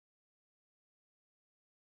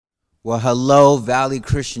Well, hello, Valley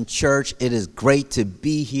Christian Church. It is great to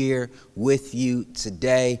be here with you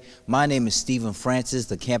today. My name is Stephen Francis,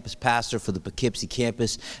 the campus pastor for the Poughkeepsie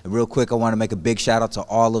campus. And real quick, I want to make a big shout out to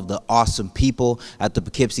all of the awesome people at the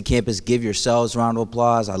Poughkeepsie campus. Give yourselves a round of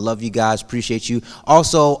applause. I love you guys. Appreciate you.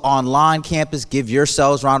 Also, online campus, give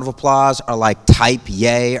yourselves a round of applause, or like type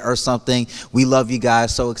yay or something. We love you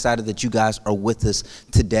guys. So excited that you guys are with us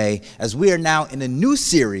today as we are now in a new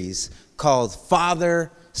series called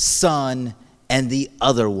Father, Son, and the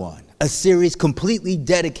Other One, a series completely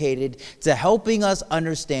dedicated to helping us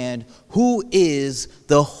understand who is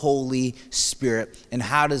the Holy Spirit and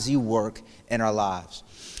how does he work in our lives.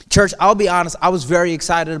 Church, I'll be honest, I was very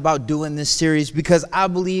excited about doing this series because I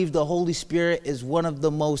believe the Holy Spirit is one of the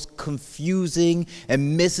most confusing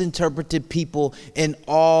and misinterpreted people in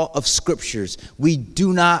all of Scriptures. We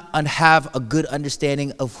do not have a good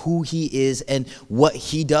understanding of who he is and what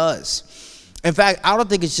he does. In fact, I don't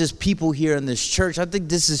think it's just people here in this church. I think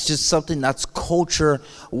this is just something that's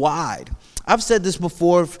culture-wide. I've said this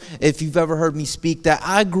before, if you've ever heard me speak, that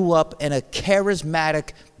I grew up in a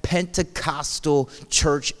charismatic Pentecostal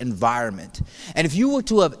church environment. And if you were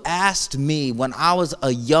to have asked me when I was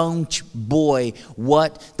a young boy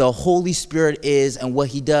what the Holy Spirit is and what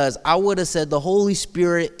he does, I would have said the Holy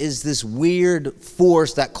Spirit is this weird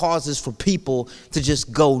force that causes for people to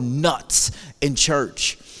just go nuts in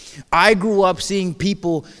church. I grew up seeing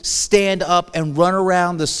people stand up and run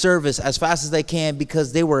around the service as fast as they can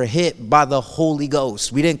because they were hit by the Holy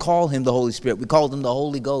Ghost. We didn't call him the Holy Spirit. We called him the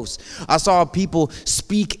Holy Ghost. I saw people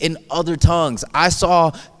speak in other tongues. I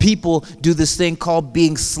saw people do this thing called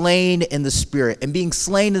being slain in the Spirit. And being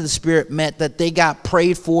slain in the Spirit meant that they got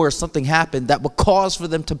prayed for or something happened that would cause for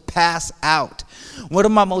them to pass out. One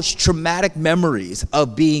of my most traumatic memories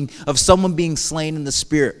of someone being slain in the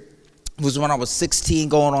Spirit was when I was 16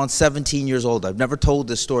 going on 17 years old. I've never told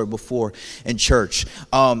this story before in church.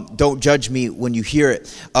 Don't judge me when you hear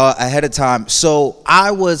it ahead of time. So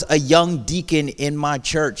I was a young deacon in my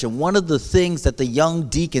church, and one of the things that the young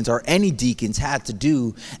deacons or any deacons had to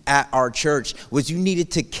do at our church was you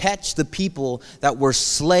needed to catch the people that were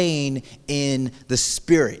slain in the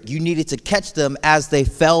Spirit. You needed to catch them as they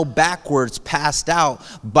fell backwards, passed out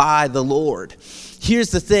by the Lord.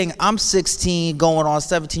 Here's the thing, I'm 16 going on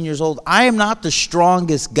 17 years old. I am not the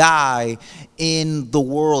strongest guy in the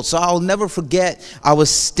world. So I'll never forget, I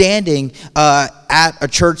was standing at a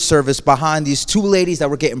church service behind these two ladies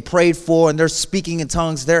that were getting prayed for, and they're speaking in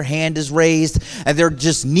tongues. Their hand is raised, and their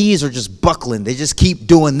just knees are just buckling. They just keep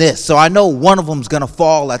doing this. So I know one of them's going to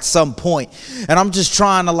fall at some point, and I'm just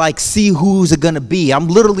trying to see who's it going to be. I'm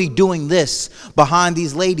literally doing this behind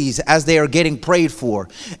these ladies as they are getting prayed for.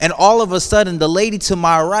 And all of a sudden, the lady to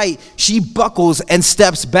my right, she buckles and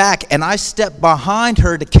steps back, and I step behind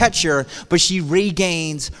her to catch her, but she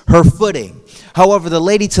regains her footing. However, the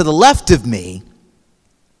lady to the left of me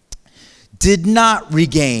did not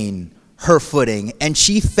regain her footing, and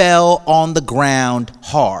she fell on the ground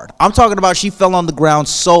hard. I'm talking about she fell on the ground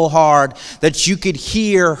so hard that you could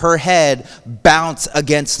hear her head bounce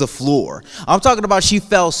against the floor. I'm talking about she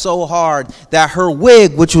fell so hard that her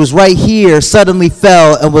wig, which was right here, suddenly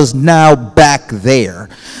fell and was now back there.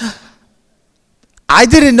 I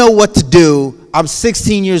didn't know what to do. I'm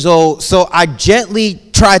 16 years old, so I gently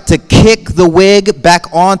tried to kick the wig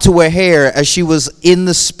back onto her hair as she was in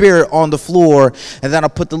the Spirit on the floor, and then I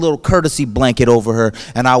put the little courtesy blanket over her,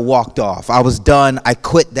 and I walked off. I was done. I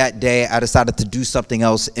quit that day. I decided to do something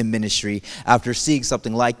else in ministry after seeing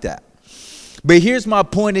something like that. But here's my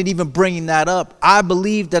point in even bringing that up. I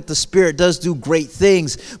believe that the Spirit does do great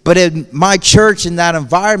things, but in my church, in that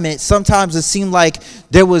environment, sometimes it seemed like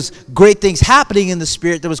there was great things happening in the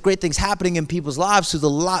Spirit. There was great things happening in people's lives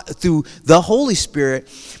through the Holy Spirit,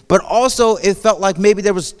 but also it felt like maybe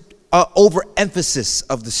there was an overemphasis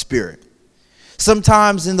of the Spirit.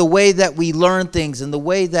 Sometimes in the way that we learn things and the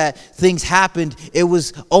way that things happened, it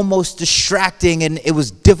was almost distracting, and it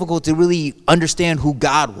was difficult to really understand who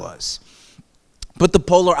God was. But the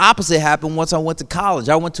polar opposite happened once I went to college.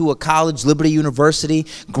 I went to a college, Liberty University,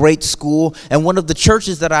 great school, and one of the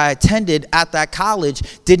churches that I attended at that college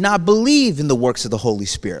did not believe in the works of the Holy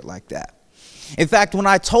Spirit like that. In fact, when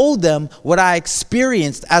I told them what I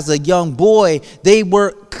experienced as a young boy, they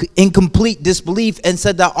were in complete disbelief and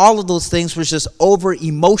said that all of those things were just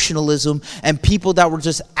over-emotionalism and people that were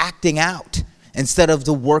just acting out instead of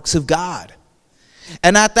the works of God.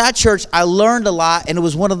 And at that church, I learned a lot, and it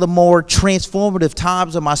was one of the more transformative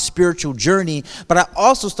times of my spiritual journey. But I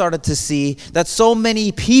also started to see that so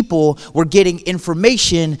many people were getting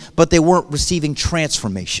information, but they weren't receiving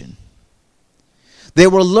transformation. They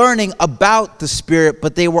were learning about the Spirit,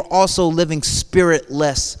 but they were also living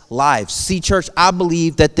spiritless lives. See, church, I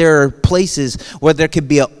believe that there are places where there could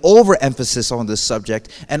be an overemphasis on this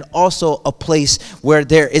subject and also a place where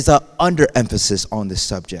there is an underemphasis on this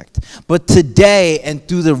subject. But today and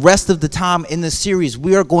through the rest of the time in the series,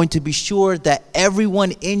 we are going to be sure that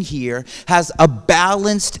everyone in here has a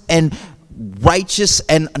balanced and righteous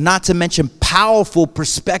and not to mention powerful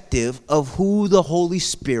perspective of who the Holy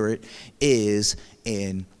Spirit is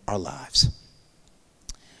in our lives.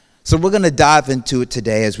 So we're going to dive into it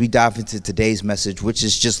today as we dive into today's message, which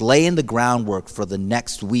is just laying the groundwork for the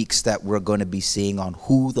next weeks that we're going to be seeing on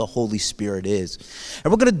who the Holy Spirit is.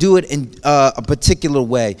 And we're going to do it in a particular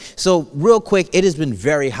way. So real quick, it has been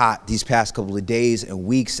very hot these past couple of days and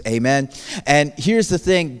weeks. Amen. And here's the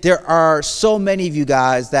thing. There are so many of you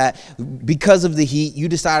guys that because of the heat, you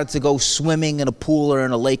decided to go swimming in a pool or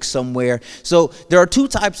in a lake somewhere. So there are two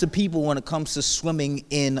types of people when it comes to swimming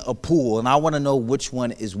in a pool. And I want to know which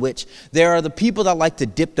one is which. There are the people that like to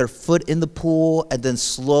dip their foot in the pool and then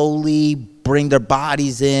slowly bring their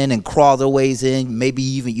bodies in and crawl their ways in, maybe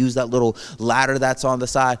even use that little ladder that's on the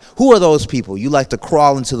side. Who are those people? You like to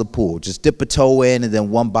crawl into the pool, just dip a toe in and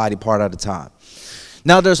then one body part at a time.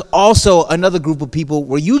 Now, there's also another group of people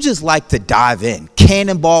where you just like to dive in,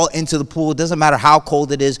 cannonball into the pool. It doesn't matter how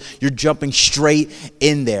cold it is. You're jumping straight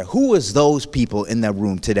in there. Who is those people in that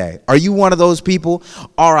room today? Are you one of those people?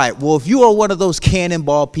 All right. Well, if you are one of those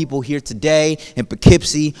cannonball people here today in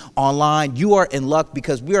Poughkeepsie online, you are in luck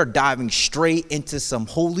because we are diving straight into some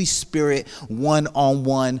Holy Spirit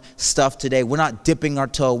one-on-one stuff today. We're not dipping our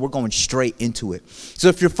toe. We're going straight into it. So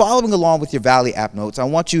if you're following along with your Valley app notes, I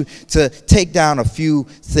want you to take down a few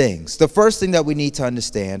things. The first thing that we need to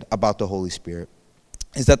understand about the Holy Spirit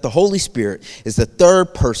is that the Holy Spirit is the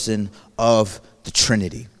third person of the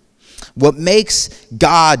Trinity. What makes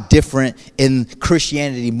God different in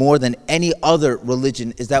Christianity more than any other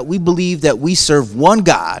religion is that we believe that we serve one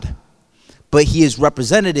God, but he is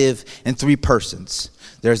representative in three persons.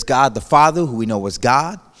 There's God the Father, who we know as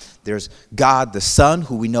God. There's God the Son,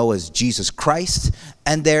 who we know as Jesus Christ,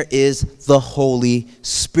 and there is the Holy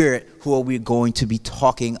Spirit, who are we going to be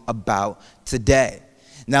talking about today.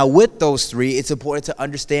 Now, with those three, it's important to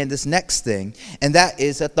understand this next thing, and that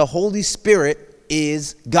is that the Holy Spirit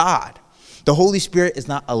is God. The Holy Spirit is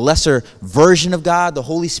not a lesser version of God. The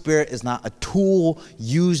Holy Spirit is not a tool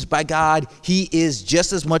used by God. He is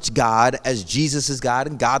just as much God as Jesus is God,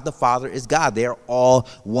 and God the Father is God. They are all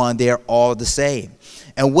one. They are all the same.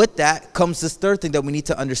 And with that comes this third thing that we need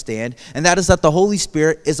to understand, and that is that the Holy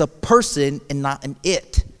Spirit is a person and not an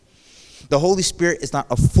it. The Holy Spirit is not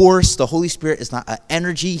a force. The Holy Spirit is not an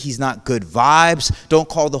energy. He's not good vibes. Don't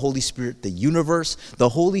call the Holy Spirit the universe. The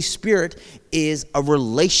Holy Spirit is a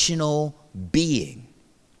relational being.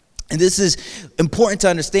 And this is important to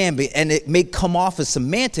understand, and it may come off as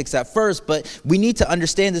semantics at first, but we need to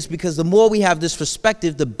understand this because the more we have this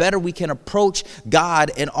perspective, the better we can approach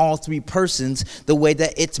God in all three persons the way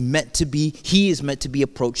that it's meant to be, he is meant to be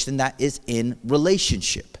approached, and that is in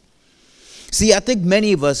relationship. See, I think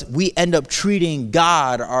many of us, we end up treating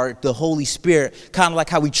God or the Holy Spirit kind of like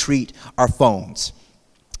how we treat our phones.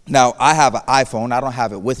 Now, I have an iPhone. I don't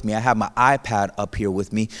have it with me. I have my iPad up here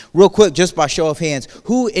with me. Real quick, just by show of hands,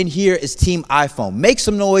 who in here is Team iPhone? Make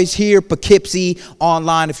some noise here, Poughkeepsie,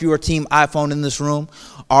 online, if you are Team iPhone in this room.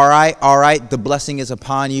 All right. The blessing is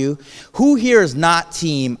upon you. Who here is not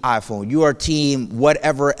Team iPhone? You are Team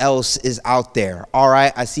whatever else is out there. All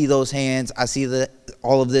right, I see those hands. I see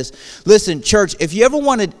all of this. Listen, church, if you ever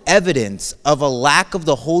wanted evidence of a lack of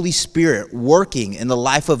the Holy Spirit working in the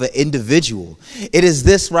life of an individual, it is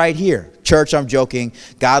this right here. Church, I'm joking.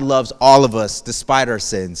 God loves all of us despite our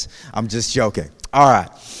sins. I'm just joking. All right.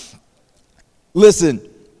 Listen,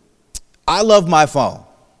 I love my phone.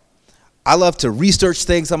 I love to research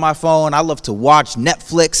things on my phone. I love to watch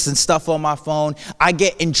Netflix and stuff on my phone. I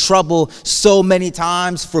get in trouble so many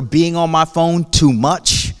times for being on my phone too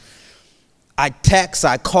much. I text,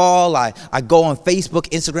 I call, I go on Facebook,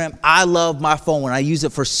 Instagram. I love my phone and I use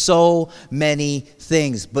it for so many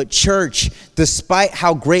things. But church, despite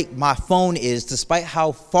how great my phone is, despite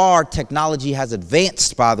how far technology has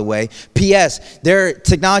advanced, by the way, P.S.,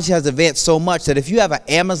 technology has advanced so much that if you have an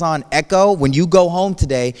Amazon Echo, when you go home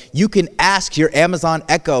today, you can ask your Amazon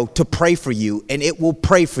Echo to pray for you and it will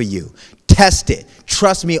pray for you. Test it.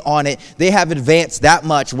 Trust me on it. They have advanced that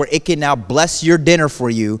much where it can now bless your dinner for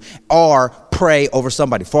you or pray over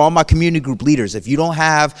somebody. For all my community group leaders, if you don't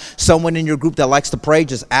have someone in your group that likes to pray,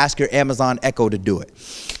 just ask your Amazon Echo to do it.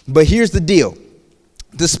 But here's the deal.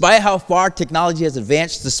 Despite how far technology has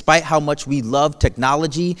advanced, despite how much we love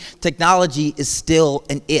technology, technology is still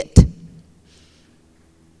an it.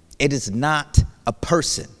 It is not a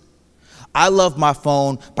person. I love my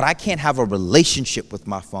phone, but I can't have a relationship with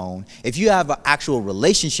my phone. If you have an actual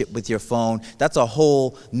relationship with your phone, that's a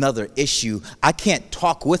whole nother issue. I can't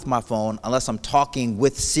talk with my phone unless I'm talking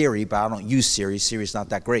with Siri, but I don't use Siri. Siri's not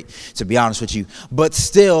that great, to be honest with you. But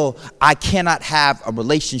still, I cannot have a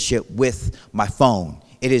relationship with my phone.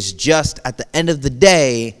 It is just, at the end of the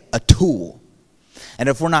day, a tool. And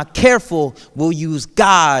if we're not careful, we'll use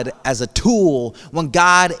God as a tool when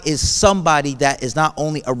God is somebody that is not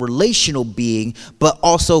only a relational being, but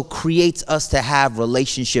also creates us to have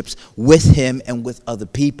relationships with him and with other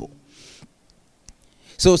people.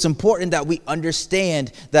 So it's important that we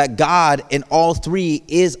understand that God in all three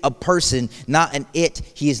is a person, not an it.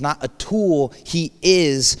 He is not a tool. He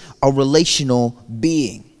is a relational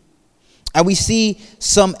being. And we see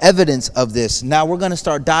some evidence of this. Now we're going to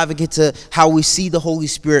start diving into how we see the Holy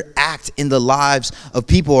Spirit act in the lives of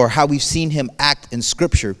people, or how we've seen him act in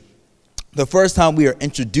Scripture. The first time we are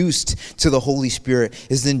introduced to the Holy Spirit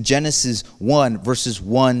is in Genesis 1, verses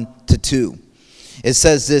 1 to 2. It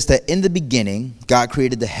says this, that in the beginning, God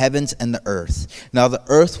created the heavens and the earth. Now the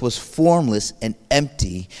earth was formless and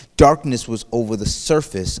empty. Darkness was over the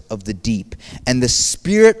surface of the deep. And the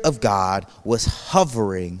Spirit of God was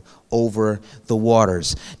hovering over the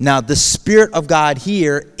waters. Now, the Spirit of God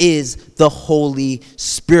here is the Holy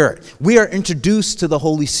Spirit. We are introduced to the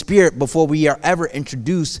Holy Spirit before we are ever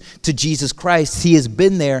introduced to Jesus Christ. He has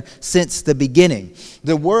been there since the beginning.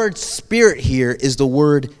 The word spirit here is the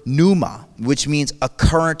word pneuma, which means a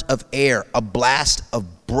current of air, a blast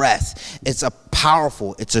of breath. It's a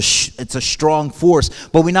powerful, it's a strong force.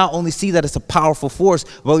 But we not only see that it's a powerful force,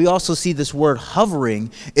 but we also see this word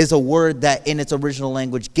hovering is a word that in its original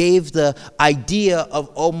language gave the idea of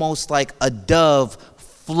almost like a dove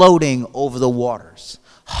floating over the waters,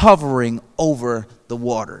 hovering over the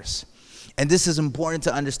waters. And this is important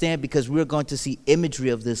to understand because we're going to see imagery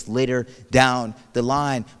of this later down the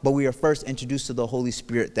line, but we are first introduced to the Holy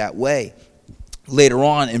Spirit that way. Later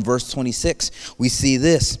on in verse 26, we see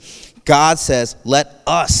this. God says, let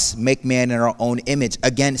us make man in our own image.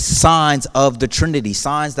 Again, signs of the Trinity,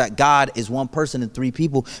 signs that God is one person and three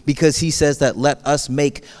people, because he says that let us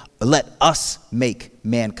make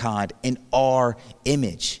mankind in our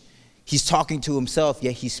image. He's talking to himself,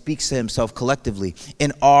 yet he speaks to himself collectively,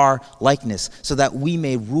 in our likeness, so that we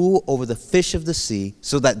may rule over the fish of the sea,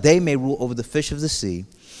 so that they may rule over the fish of the sea,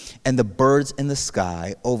 and the birds in the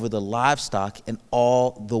sky, over the livestock and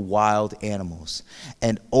all the wild animals,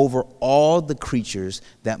 and over all the creatures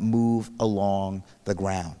that move along the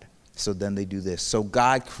ground. So then they do this. So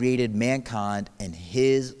God created mankind in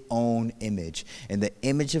his own image. In the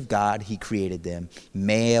image of God, he created them.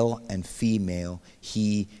 Male and female,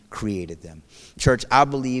 he created them. Church, I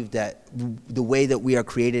believe that the way that we are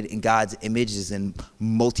created in God's image is in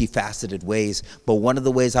multifaceted ways. But one of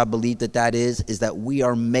the ways I believe that is that we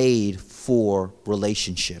are made for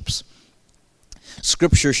relationships.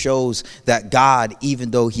 Scripture shows that God,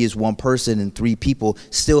 even though he is one person and three people,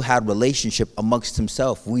 still had relationship amongst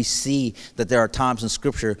himself. We see that there are times in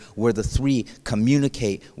Scripture where the three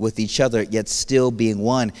communicate with each other, yet still being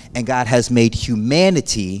one. And God has made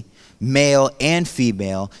humanity, male and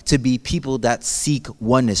female, to be people that seek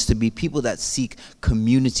oneness, to be people that seek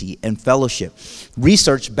community and fellowship.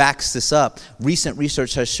 Research backs this up. Recent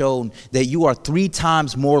research has shown that you are 3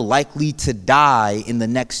 times more likely to die in the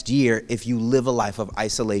next year if you live a life of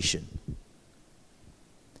isolation.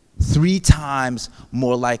 3 times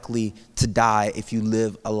more likely to die if you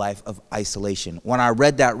live a life of isolation. When I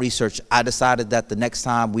read that research, I decided that the next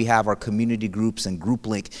time we have our community groups and group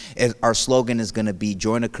link, our slogan is going to be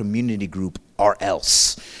join a community group or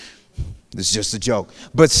else. It's just a joke.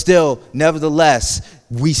 But still, nevertheless,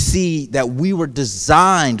 we see that we were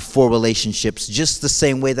designed for relationships just the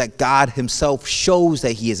same way that God himself shows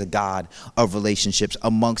that he is a God of relationships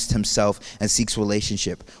amongst himself and seeks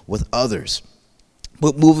relationship with others.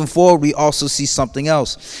 But moving forward, we also see something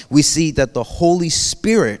else. We see that the Holy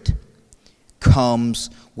Spirit comes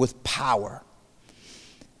with power.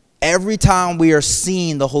 Every time we are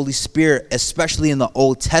seeing the Holy Spirit, especially in the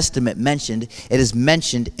Old Testament mentioned, it is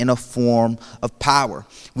mentioned in a form of power.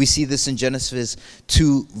 We see this in Genesis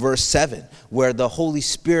 2, verse 7, where the Holy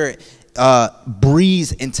Spirit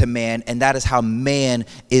breathes into man, and that is how man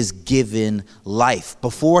is given life.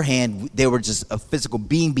 Beforehand, they were just a physical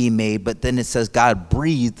being being made, but then it says God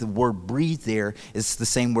breathed. The word breathe there is the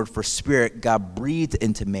same word for spirit. God breathed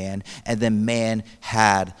into man, and then man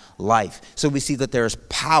had life. So we see that there is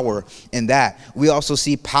power in that. We also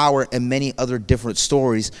see power in many other different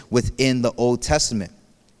stories within the Old Testament.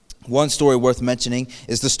 One story worth mentioning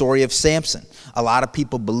is the story of Samson. A lot of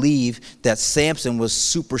people believe that Samson was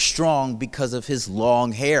super strong because of his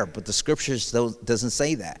long hair, but the scriptures doesn't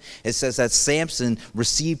say that. It says that Samson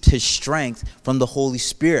received his strength from the Holy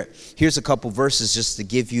Spirit. Here's a couple verses just to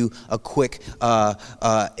give you a quick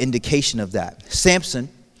indication of that. Samson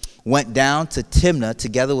went down to Timnah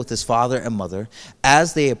together with his father and mother.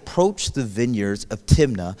 As they approached the vineyards of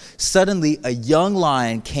Timnah, suddenly a young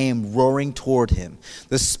lion came roaring toward him.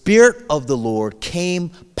 The Spirit of the Lord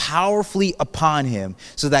came powerfully upon him,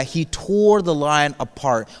 so that he tore the lion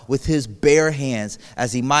apart with his bare hands,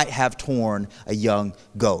 as he might have torn a young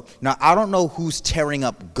goat. Now, I don't know who's tearing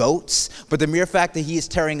up goats, but the mere fact that he is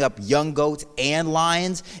tearing up young goats and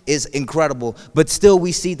lions is incredible. But still,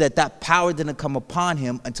 we see that power didn't come upon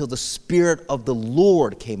him until the Spirit of the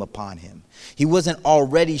Lord came upon him. He wasn't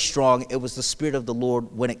already strong. It was the Spirit of the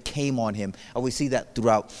Lord when it came on him. And we see that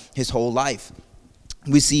throughout his whole life.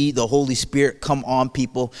 We see the Holy Spirit come on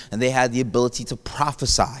people, and they had the ability to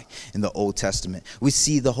prophesy in the Old Testament. We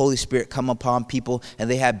see the Holy Spirit come upon people, and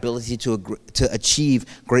they had ability to achieve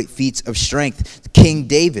great feats of strength. King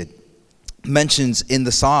David mentions in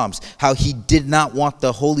the Psalms how he did not want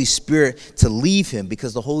the Holy Spirit to leave him,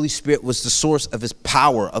 because the Holy Spirit was the source of his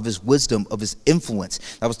power, of his wisdom, of his influence.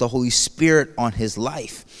 That was the Holy Spirit on his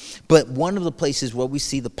life. But one of the places where we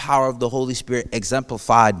see the power of the Holy Spirit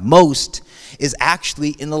exemplified most is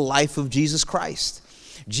actually in the life of Jesus Christ.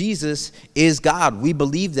 Jesus is God. We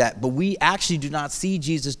believe that, but we actually do not see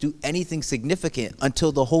Jesus do anything significant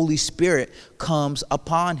until the Holy Spirit comes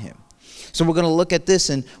upon him. So we're going to look at this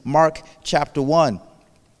in Mark chapter 1.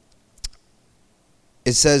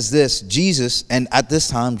 It says this, Jesus, and at this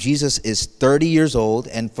time, Jesus is 30 years old,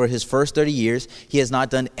 and for his first 30 years, he has not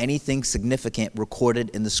done anything significant recorded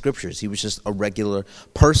in the scriptures. He was just a regular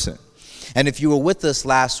person. And if you were with us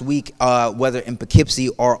last week, whether in Poughkeepsie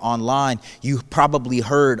or online, you probably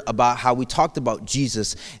heard about how we talked about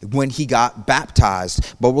Jesus when he got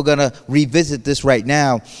baptized. But we're going to revisit this right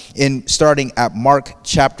now in starting at Mark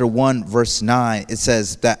chapter 1, verse 9. It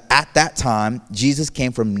says that at that time, Jesus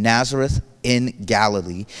came from Nazareth in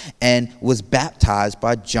Galilee and was baptized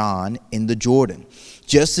by John in the Jordan.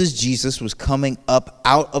 Just as Jesus was coming up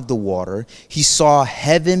out of the water, he saw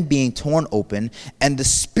heaven being torn open and the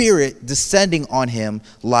Spirit descending on him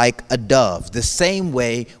like a dove, the same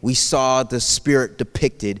way we saw the Spirit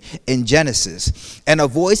depicted in Genesis. And a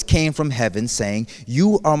voice came from heaven saying,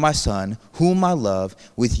 "You are my Son, whom I love.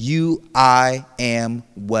 With you I am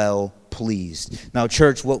well pleased." Now,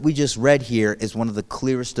 church, what we just read here is one of the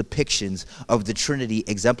clearest depictions of the Trinity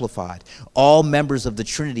exemplified. All members of the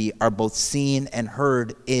Trinity are both seen and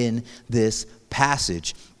heard in this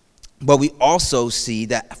passage. But we also see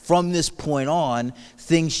that from this point on,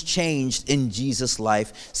 things changed in Jesus'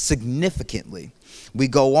 life significantly. We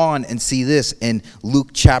go on and see this in Luke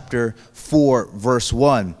chapter 4, verse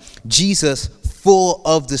 1. Jesus, full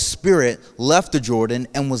of the Spirit, left the Jordan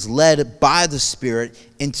and was led by the Spirit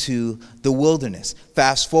into the wilderness.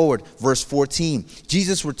 Fast forward, verse 14.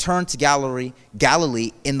 Jesus returned to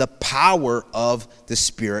Galilee in the power of the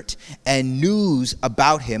Spirit, and news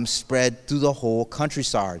about him spread through the whole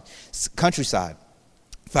countryside.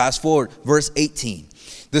 Fast forward, verse 18.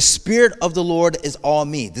 The Spirit of the Lord is on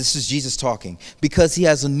me. This is Jesus talking. Because he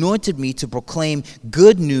has anointed me to proclaim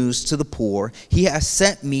good news to the poor. He has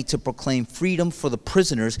sent me to proclaim freedom for the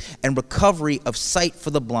prisoners and recovery of sight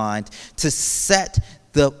for the blind, to set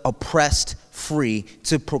the oppressed free,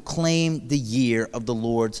 to proclaim the year of the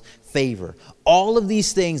Lord's favor. All of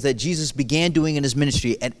these things that Jesus began doing in his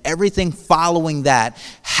ministry and everything following that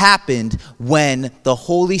happened when the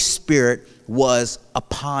Holy Spirit was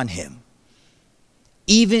upon him.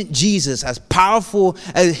 Even Jesus, as powerful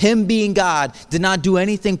as him being God, did not do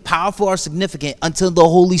anything powerful or significant until the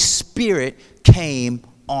Holy Spirit came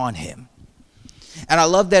on him. And I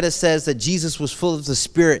love that it says that Jesus was full of the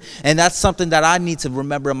Spirit. And that's something that I need to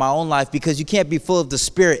remember in my own life, because you can't be full of the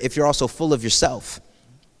Spirit if you're also full of yourself.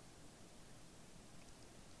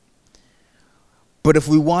 But if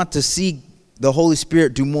we want to see the Holy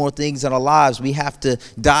Spirit do more things in our lives, we have to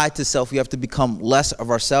die to self. We have to become less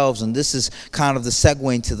of ourselves. And this is kind of the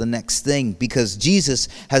segue into the next thing, because Jesus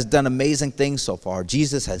has done amazing things so far.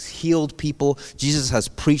 Jesus has healed people. Jesus has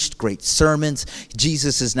preached great sermons.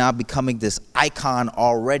 Jesus is now becoming this icon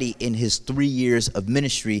already in his 3 years of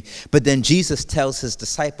ministry. But then Jesus tells his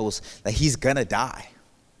disciples that he's going to die.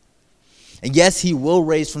 And yes, he will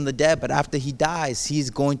raise from the dead, but after he dies,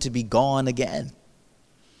 he's going to be gone again.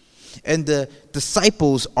 And the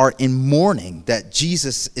disciples are in mourning that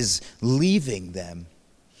Jesus is leaving them.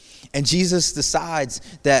 And Jesus decides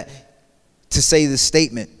that to say this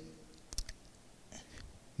statement,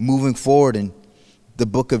 moving forward in the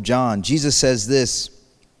book of John, Jesus says this,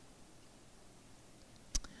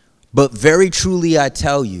 "But very truly I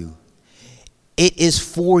tell you, it is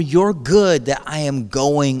for your good that I am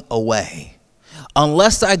going away.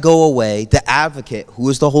 Unless I go away, the advocate, who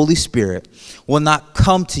is the Holy Spirit, will not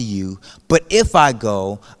come to you. But if I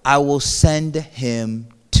go, I will send him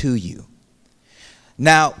to you."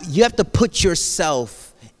 Now, you have to put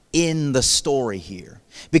yourself in the story here.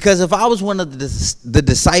 Because if I was one of the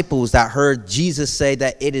disciples that heard Jesus say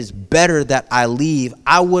that it is better that I leave,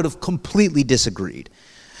 I would have completely disagreed.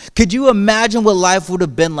 Could you imagine what life would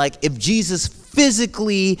have been like if Jesus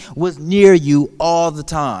physically was near you all the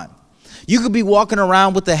time? You could be walking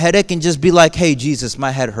around with a headache and just be like, "Hey, Jesus,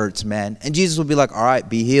 my head hurts, man." And Jesus would be like, "All right,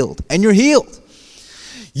 be healed." And you're healed.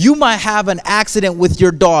 You might have an accident with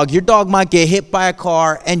your dog. Your dog might get hit by a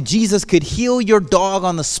car, and Jesus could heal your dog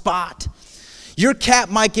on the spot. Your cat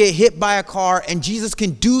might get hit by a car, and Jesus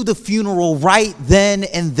can do the funeral right then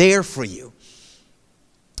and there for you.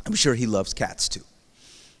 I'm sure he loves cats too.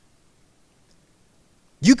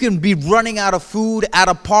 You can be running out of food at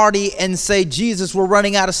a party and say, "Jesus, we're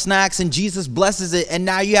running out of snacks," and Jesus blesses it, and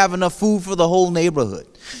now you have enough food for the whole neighborhood.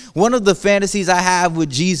 One of the fantasies I have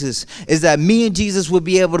with Jesus is that me and Jesus would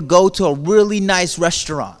be able to go to a really nice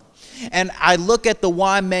restaurant. And I look at the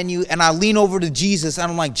wine menu and I lean over to Jesus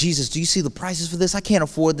and I'm like, "Jesus, do you see the prices for this? I can't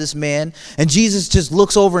afford this, man." And Jesus just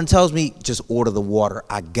looks over and tells me, "Just order the water.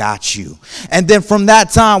 I got you." And then from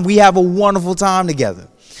that time, we have a wonderful time together.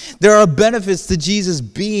 There are benefits to Jesus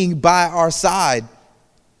being by our side,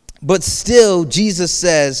 but still Jesus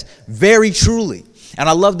says, "Very truly." And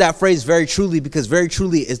I love that phrase, "very truly," because very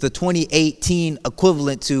truly is the 2018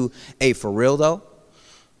 equivalent to a "for real though,"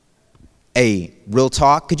 a "real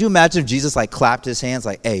talk." Could you imagine if Jesus like clapped his hands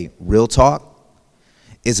like, "Hey, real talk?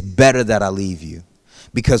 It's better that I leave you.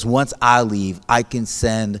 Because once I leave, I can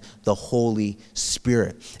send the Holy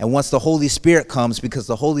Spirit." And once the Holy Spirit comes, because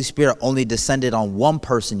the Holy Spirit only descended on one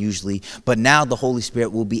person usually, but now the Holy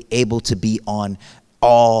Spirit will be able to be on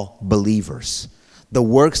all believers. The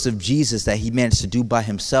works of Jesus that he managed to do by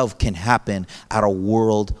himself can happen at a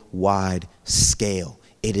worldwide scale.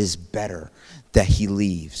 It is better that he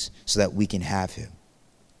leaves so that we can have him.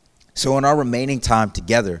 So in our remaining time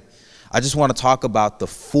together, I just want to talk about the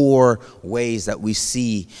 4 ways that we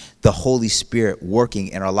see the Holy Spirit working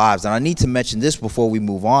in our lives. And I need to mention this before we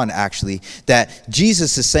move on, actually, that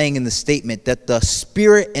Jesus is saying in the statement that the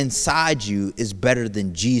Spirit inside you is better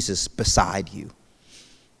than Jesus beside you.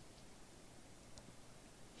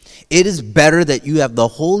 It is better that you have the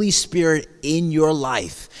Holy Spirit in your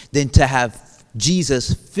life than to have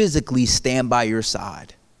Jesus physically stand by your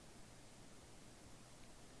side.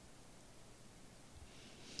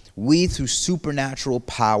 We, through supernatural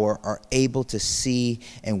power, are able to see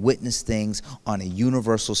and witness things on a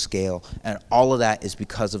universal scale, and all of that is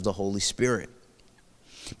because of the Holy Spirit.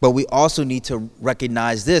 But we also need to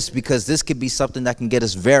recognize this, because this could be something that can get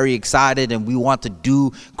us very excited and we want to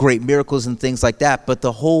do great miracles and things like that. But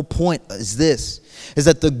the whole point is this, is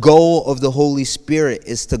that the goal of the Holy Spirit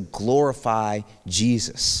is to glorify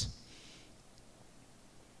Jesus.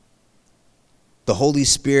 The Holy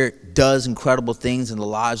Spirit does incredible things in the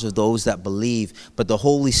lives of those that believe, but the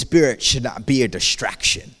Holy Spirit should not be a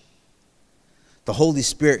distraction. The Holy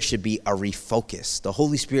Spirit should be a refocus. The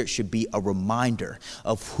Holy Spirit should be a reminder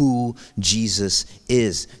of who Jesus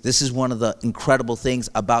is. This is one of the incredible things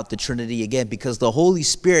about the Trinity, again, because the Holy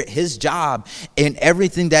Spirit, his job in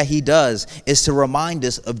everything that he does is to remind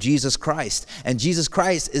us of Jesus Christ. And Jesus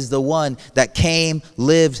Christ is the one that came,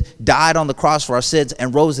 lived, died on the cross for our sins,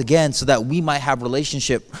 and rose again so that we might have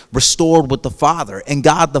relationship restored with the Father. And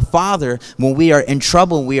God the Father, when we are in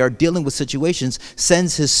trouble and we are dealing with situations,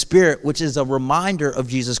 sends his Spirit, which is a reminder of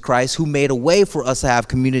Jesus Christ, who made a way for us to have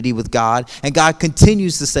community with God, and God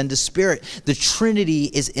continues to send his Spirit. The Trinity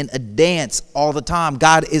is in a dance all the time.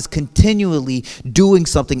 God is continually doing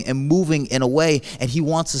something and moving in a way, and he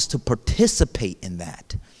wants us to participate in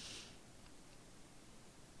that.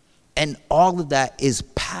 And all of that is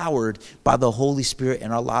powered by the Holy Spirit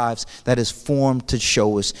in our lives that is formed to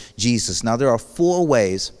show us Jesus. Now, there are 4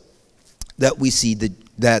 ways that we see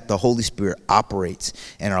that the Holy Spirit operates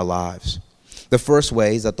in our lives. The first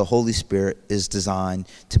way is that the Holy Spirit is designed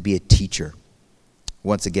to be a teacher.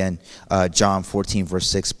 Once again, John 14, verse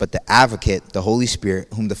 6, "But the advocate, the Holy Spirit,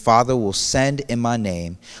 whom the Father will send in my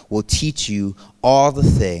name, will teach you all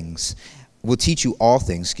things,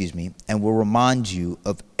 and will remind you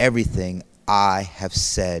of everything I have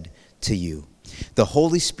said to you." The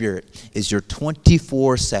Holy Spirit is your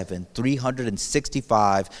 24/7,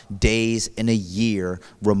 365 days in a year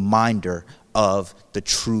reminder of the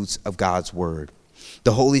truths of God's word.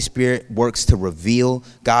 The Holy Spirit works to reveal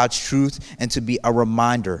God's truth and to be a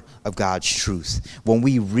reminder of God's truth. When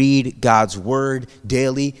we read God's word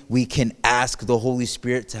daily, we can ask the Holy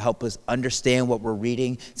Spirit to help us understand what we're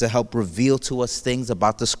reading, to help reveal to us things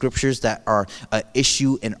about the scriptures that are an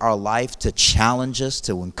issue in our life, to challenge us,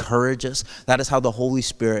 to encourage us. That is how the Holy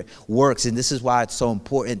Spirit works. And this is why it's so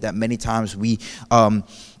important that many times we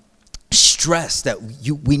stress that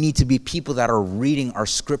we need to be people that are reading our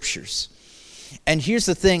scriptures. And here's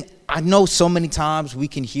the thing, I know so many times we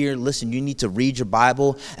can hear, listen, you need to read your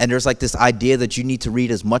Bible, and there's like this idea that you need to read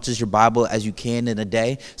as much as your Bible as you can in a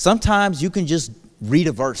day. Sometimes you can just read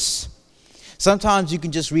a verse. Sometimes you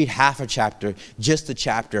can just read half a chapter, just a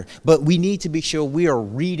chapter. But we need to be sure we are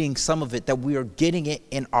reading some of it, that we are getting it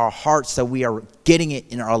in our hearts, that we are getting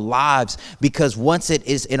it in our lives. Because once it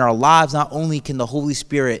is in our lives, not only can the Holy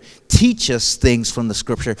Spirit teach us things from the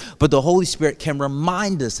scripture, but the Holy Spirit can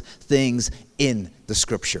remind us things in the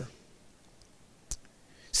scripture.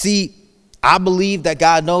 See, I believe that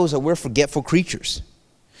God knows that we're forgetful creatures.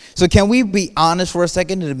 So can we be honest for a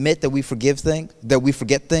second and admit that we forget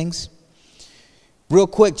things? Real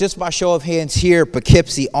quick, just by show of hands here,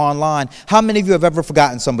 Poughkeepsie online, how many of you have ever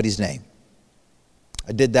forgotten somebody's name?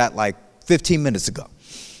 I did that like 15 minutes ago.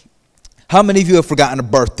 How many of you have forgotten a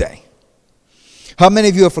birthday? How many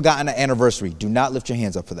of you have forgotten an anniversary? Do not lift your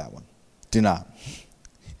hands up for that one. Do not.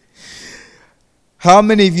 How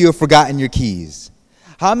many of you have forgotten your keys?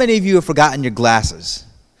 How many of you have forgotten your glasses?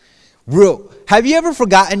 Have you ever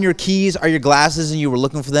forgotten your keys or your glasses and you were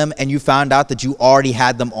looking for them and you found out that you already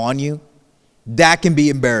had them on you? That can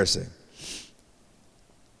be embarrassing.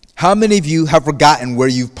 How many of you have forgotten where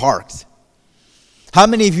you've parked? How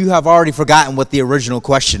many of you have already forgotten what the original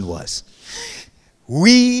question was?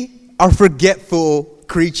 We are forgetful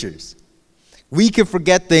creatures. We can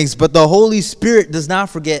forget things, but the Holy Spirit does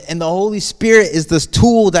not forget. And the Holy Spirit is this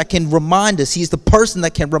tool that can remind us. He's the person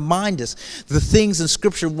that can remind us the things in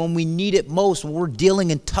Scripture when we need it most, when we're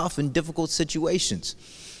dealing in tough and difficult situations.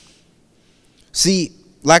 See,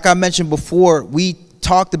 like I mentioned before, we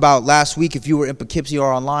talked about last week, if you were in Poughkeepsie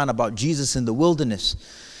or online, about Jesus in the wilderness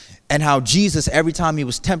and how Jesus, every time he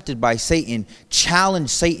was tempted by Satan,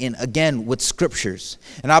 challenged Satan again with scriptures.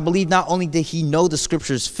 And I believe not only did he know the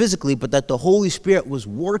scriptures physically, but that the Holy Spirit was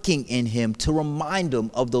working in him to remind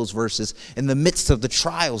him of those verses in the midst of the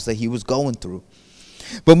trials that he was going through.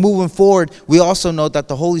 But moving forward, we also know that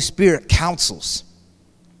the Holy Spirit counsels.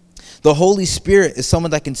 The Holy Spirit is someone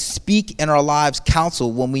that can speak in our lives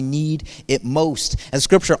counsel when we need it most. And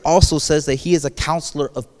Scripture also says that he is a counselor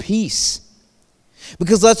of peace.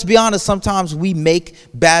 Because let's be honest, sometimes we make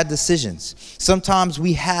bad decisions. Sometimes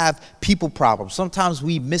we have people problems. Sometimes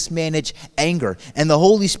we mismanage anger. And the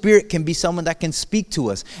Holy Spirit can be someone that can speak to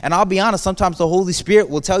us. And I'll be honest, sometimes the Holy Spirit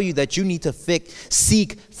will tell you that you need to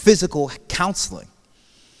seek physical counseling.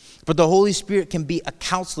 But the Holy Spirit can be a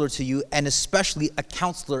counselor to you, and especially a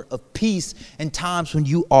counselor of peace in times when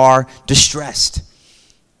you are distressed.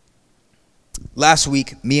 Last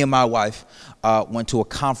week, me and my wife went to a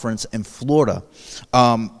conference in Florida.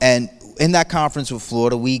 And in that conference with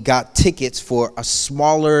Florida, we got tickets for a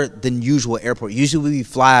smaller than usual airport. Usually we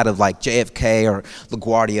fly out of like JFK or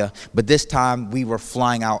LaGuardia, but this time we were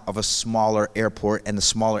flying out of a smaller airport, and the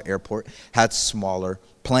smaller airport had smaller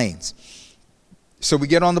planes. So we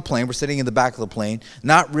get on the plane, we're sitting in the back of the plane,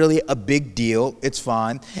 not really a big deal, it's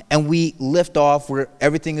fine, and we lift off where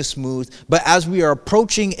everything is smooth. But as we are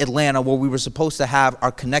approaching Atlanta, where we were supposed to have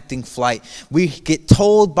our connecting flight, we get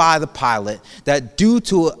told by the pilot that due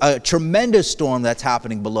to a tremendous storm that's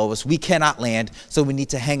happening below us, we cannot land, so we need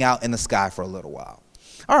to hang out in the sky for a little while.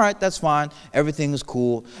 All right, that's fine. Everything is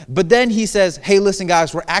cool. But then he says, hey, listen,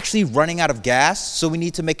 guys, we're actually running out of gas, so we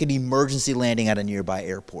need to make an emergency landing at a nearby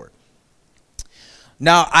airport.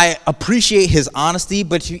 Now, I appreciate his honesty,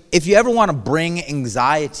 but if you ever want to bring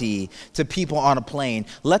anxiety to people on a plane,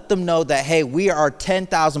 let them know that, hey, we are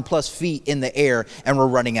 10,000 plus feet in the air and we're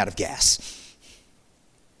running out of gas.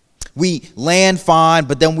 We land fine,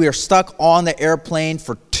 but then we are stuck on the airplane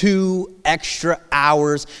for 2 extra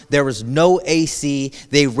hours. There was no AC.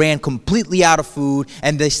 They ran completely out of food,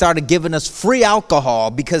 and they started giving us free alcohol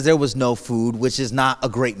because there was no food, which is not a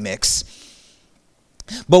great mix.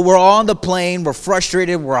 But we're on the plane, we're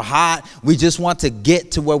frustrated, we're hot, we just want to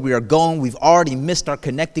get to where we are going. We've already missed our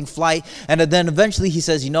connecting flight. And then eventually he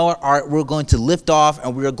says, you know what, all right, we're going to lift off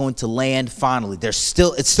and we are going to land finally. It's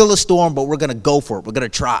still a storm, but we're going to go for it. We're going to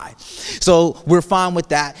try. So we're fine with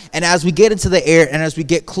that. And as we get into the air and as we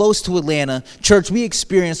get close to Atlanta, church, we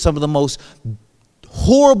experience some of the most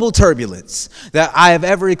horrible turbulence that I have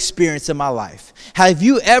ever experienced in my life. Have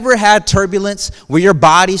you ever had turbulence where your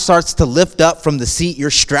body starts to lift up from the seat you're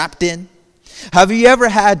strapped in? Have you ever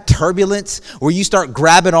had turbulence where you start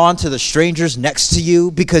grabbing onto the strangers next to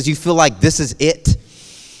you because you feel like this is it?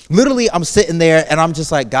 Literally, I'm sitting there and I'm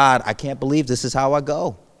just like, God, I can't believe this is how I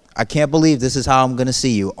go. I can't believe this is how I'm going to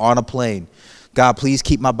see you on a plane. God, please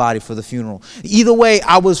keep my body for the funeral. Either way,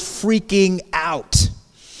 I was freaking out.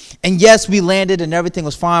 And yes, we landed and everything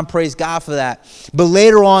was fine. Praise God for that. But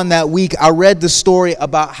later on that week, I read the story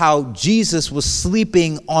about how Jesus was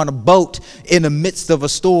sleeping on a boat in the midst of a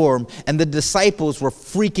storm, and the disciples were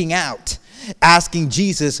freaking out, asking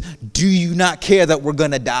Jesus, do you not care that we're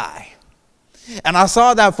going to die? And I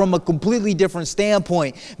saw that from a completely different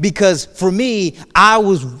standpoint, because for me, I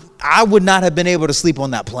would not have been able to sleep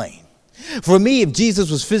on that plane. For me, if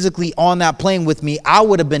Jesus was physically on that plane with me, I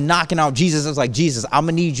would have been knocking out Jesus. I was like, Jesus, I'm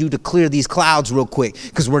going to need you to clear these clouds real quick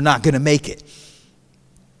because we're not going to make it.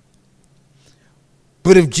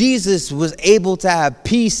 But if Jesus was able to have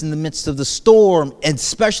peace in the midst of the storm, and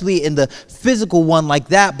especially in the physical one like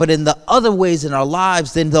that, but in the other ways in our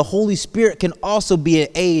lives, then the Holy Spirit can also be an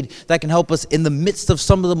aid that can help us in the midst of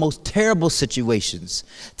some of the most terrible situations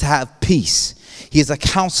to have peace. He is a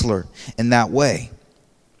counselor in that way.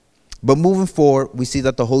 But moving forward, we see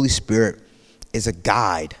that the Holy Spirit is a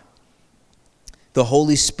guide. The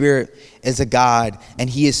Holy Spirit is a guide, and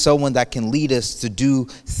he is someone that can lead us to do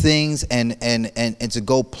things and to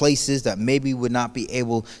go places that maybe would not be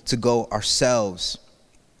able to go ourselves.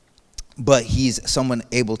 But he's someone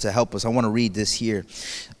able to help us. I want to read this here.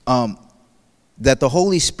 That the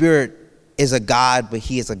Holy Spirit is a guide, but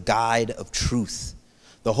he is a guide of truth.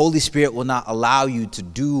 The Holy Spirit will not allow you to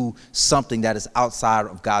do something that is outside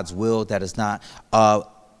of God's will, that is not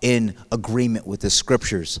in agreement with the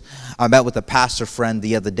scriptures. I met with a pastor friend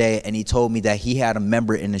the other day, and he told me that he had a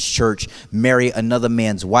member in his church marry another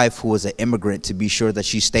man's wife who was an immigrant to be sure that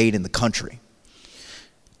she stayed in the country.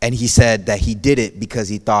 And he said that he did it because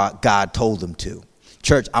he thought God told him to.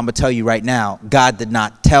 Church, I'm going to tell you right now, God did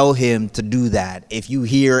not tell him to do that. If you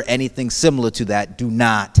hear anything similar to that, do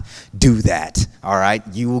not do that. All right?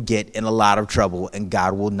 You will get in a lot of trouble, and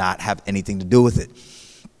God will not have anything to do with it.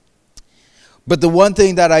 But the one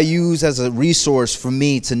thing that I use as a resource for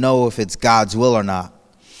me to know if it's God's will or not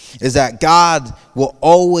is that God will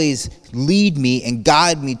always lead me and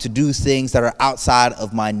guide me to do things that are outside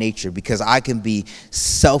of my nature, because I can be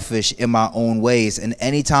selfish in my own ways. And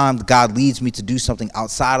anytime God leads me to do something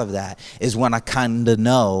outside of that is when I kind of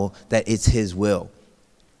know that it's his will.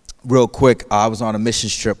 Real quick, I was on a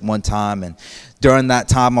missions trip one time, and during that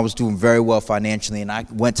time I was doing very well financially, and I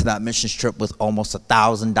went to that missions trip with almost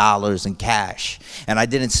 $1,000 in cash, and I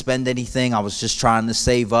didn't spend anything. I was just trying to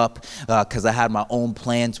save up because I had my own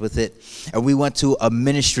plans with it. And we went to a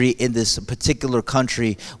ministry in this particular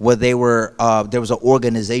country where there was an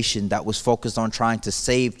organization that was focused on trying to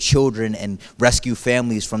save children and rescue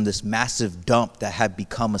families from this massive dump that had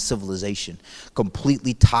become a civilization.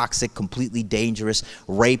 Completely toxic, completely dangerous.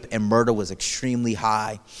 Rape and murder was extremely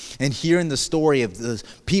high. And hearing the story of the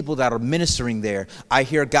people that are ministering there, I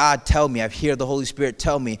hear God tell me, I hear the Holy Spirit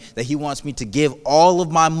tell me that he wants me to give all of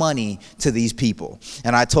my money to these people.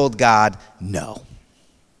 And I told God, no.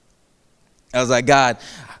 I was like, God,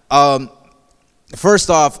 first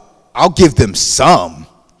off, I'll give them some,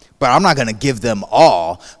 but I'm not going to give them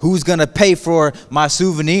all. Who's going to pay for my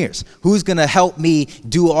souvenirs? Who's going to help me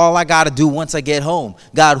do all I got to do once I get home?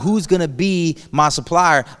 God, who's going to be my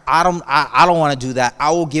supplier? I don't want to do that.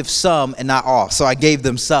 I will give some and not all. So I gave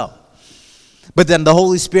them some. But then the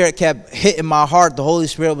Holy Spirit kept hitting my heart. The Holy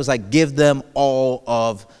Spirit was like, give them all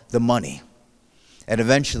of the money. And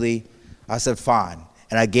eventually I said, fine.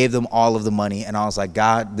 And I gave them all of the money. And I was like,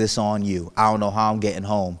 God, this on you. I don't know how I'm getting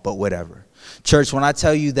home, but whatever. Church, when I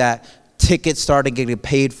tell you that tickets started getting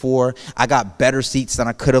paid for, I got better seats than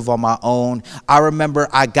I could have on my own. I remember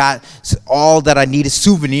I got all that I needed,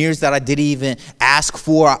 souvenirs that I didn't even ask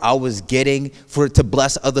for, I was getting to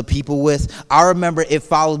bless other people with. I remember it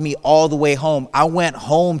followed me all the way home. I went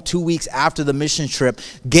home 2 weeks after the mission trip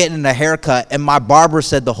getting a haircut, and my barber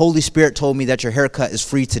said, the Holy Spirit told me that your haircut is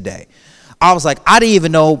free today. I was like, I didn't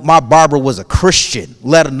even know my barber was a Christian,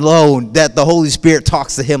 let alone that the Holy Spirit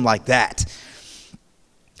talks to him like that.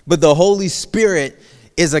 But the Holy Spirit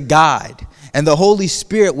is a guide. And the Holy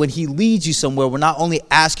Spirit, when he leads you somewhere, will not only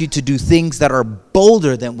ask you to do things that are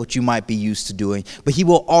bolder than what you might be used to doing, but he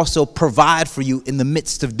will also provide for you in the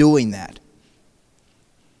midst of doing that.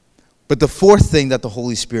 But the fourth thing that the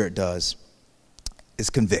Holy Spirit does is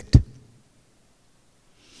convict.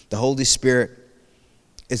 The Holy Spirit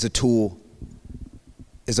is a tool,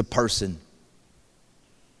 is a person,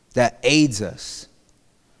 that aids us.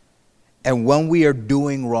 And when we are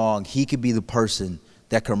doing wrong, he could be the person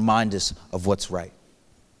that can remind us of what's right.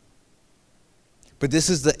 But this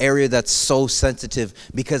is the area that's so sensitive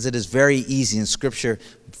because it is very easy, and Scripture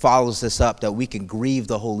follows this up, that we can grieve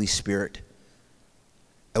the Holy Spirit.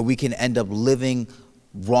 And we can end up living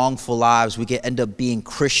wrongful lives. We can end up being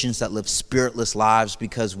Christians that live spiritless lives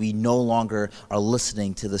because we no longer are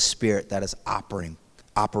listening to the Spirit that is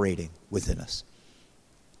operating within us.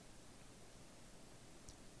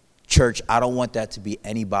 Church, I don't want that to be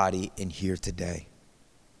anybody in here today.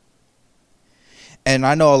 And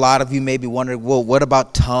I know a lot of you may be wondering, well, what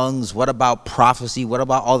about tongues? What about prophecy? What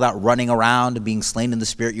about all that running around and being slain in the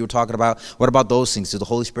Spirit you were talking about? What about those things? So the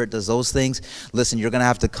Holy Spirit does those things? Listen, you're going to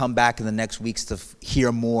have to come back in the next weeks to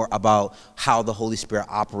hear more about how the Holy Spirit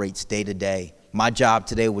operates day to day. My job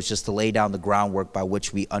today was just to lay down the groundwork by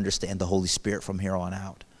which we understand the Holy Spirit from here on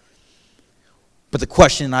out. But the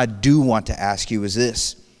question I do want to ask you is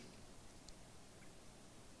this.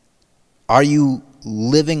 Are you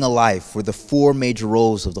living a life where the four major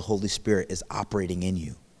roles of the Holy Spirit is operating in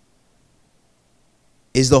you?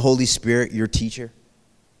 Is the Holy Spirit your teacher?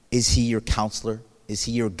 Is he your counselor? Is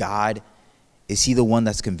he your guide? Is he the one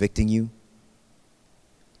that's convicting you?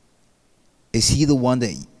 Is he the one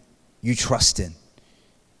that you trust in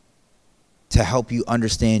to help you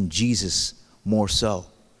understand Jesus more so?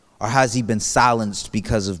 Or has he been silenced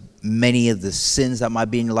because of many of the sins that might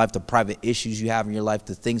be in your life, the private issues you have in your life,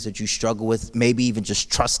 the things that you struggle with, maybe even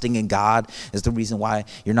just trusting in God is the reason why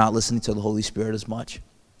you're not listening to the Holy Spirit as much?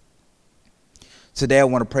 Today I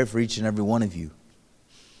want to pray for each and every one of you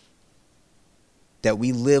that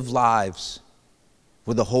we live lives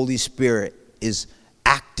where the Holy Spirit is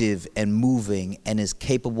active and moving and is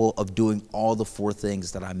capable of doing all the four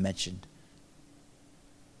things that I mentioned.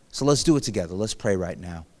 So let's do it together. Let's pray right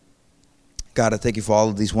now. God, I thank you for all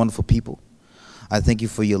of these wonderful people. I thank you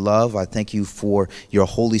for your love. I thank you for your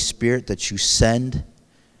Holy Spirit that you send.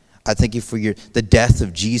 I thank you for the death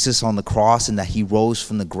of Jesus on the cross and that he rose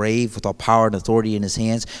from the grave with all power and authority in his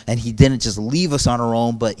hands. And he didn't just leave us on our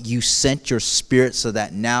own, but you sent your Spirit so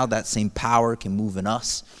that now that same power can move in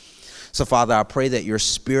us. So, Father, I pray that your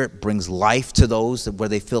Spirit brings life to those where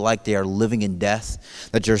they feel like they are living in death,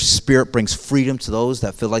 that your Spirit brings freedom to those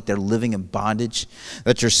that feel like they're living in bondage,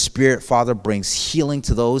 that your Spirit, Father, brings healing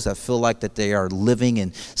to those that feel like that they are living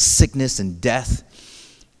in sickness and death.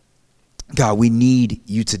 God, we need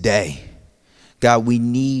you today. God, we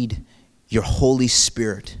need your Holy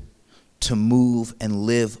Spirit to move and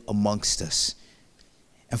live amongst us.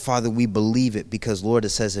 And, Father, we believe it because, Lord, it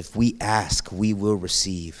says if we ask, we will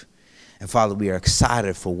receive. And Father, we are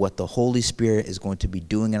excited for what the Holy Spirit is going to be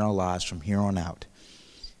doing in our lives from here on out.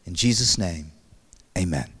 In Jesus' name,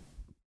 amen.